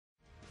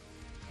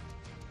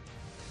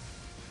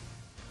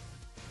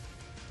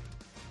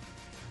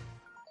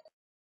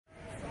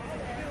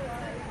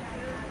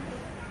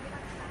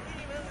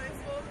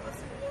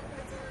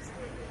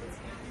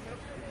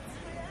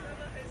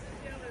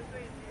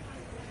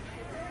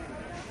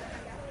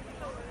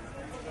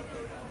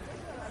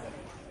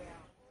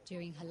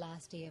During her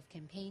last day of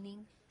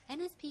campaigning,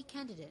 NSP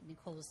candidate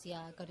Nicole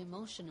Seah got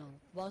emotional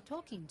while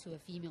talking to a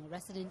female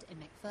resident in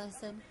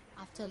MacPherson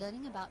after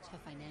learning about her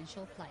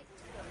financial plight.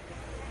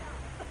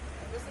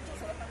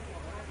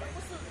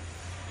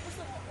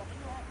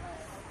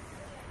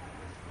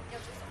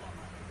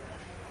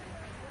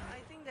 I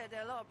think that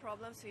there are a lot of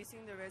problems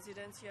facing the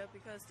residents here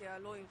because they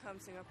are low-income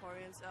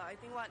Singaporeans. I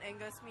think what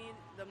angers me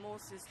the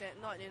most is that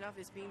not enough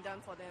is being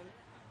done for them.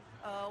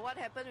 What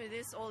happened with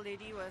this old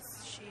lady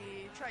was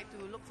she tried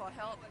to look for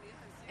help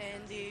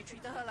and they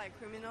treated her like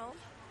a criminal.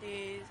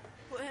 They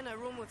put her in a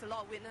room with a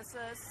lot of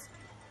witnesses.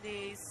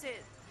 They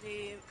said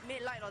they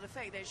made light of the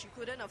fact that she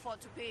couldn't afford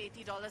to pay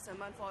 $80 a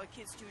month for her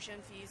kids' tuition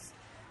fees.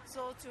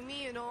 So to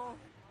me, you know,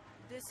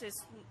 this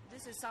is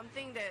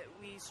something that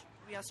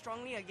we are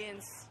strongly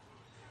against.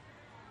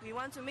 We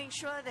want to make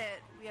sure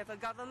that we have a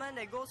government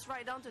that goes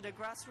right down to the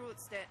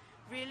grassroots, that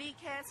really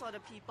cares for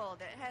the people,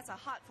 that has a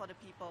heart for the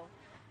people.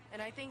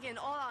 And I think in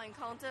all our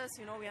encounters,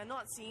 you know, we are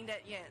not seeing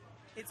that yet.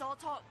 It's all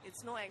talk,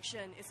 it's no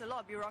action. It's a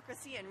lot of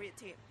bureaucracy and red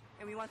tape,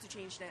 and we want to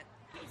change that.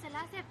 It's the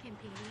last day of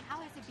campaigning.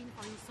 How has it been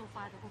for you so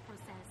far, the whole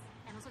process,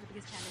 and also the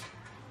biggest challenge?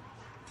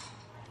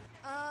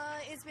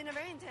 It's been a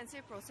very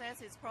intensive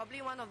process. It's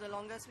probably one of the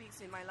longest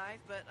weeks in my life,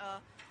 but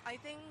I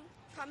think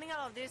coming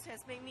out of this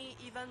has made me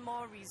even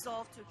more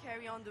resolved to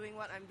carry on doing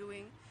what I'm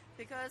doing,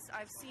 because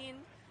I've seen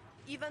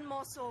even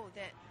more so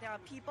that there are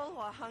people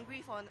who are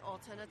hungry for an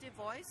alternative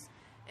voice,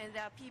 and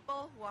there are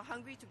people who are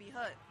hungry to be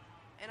heard.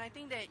 And I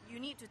think that you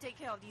need to take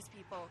care of these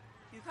people.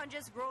 You can't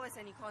just grow as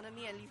an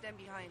economy and leave them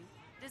behind.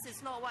 This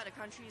is not what a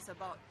country is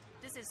about.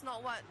 This is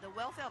not what the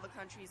welfare of a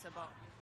country is about.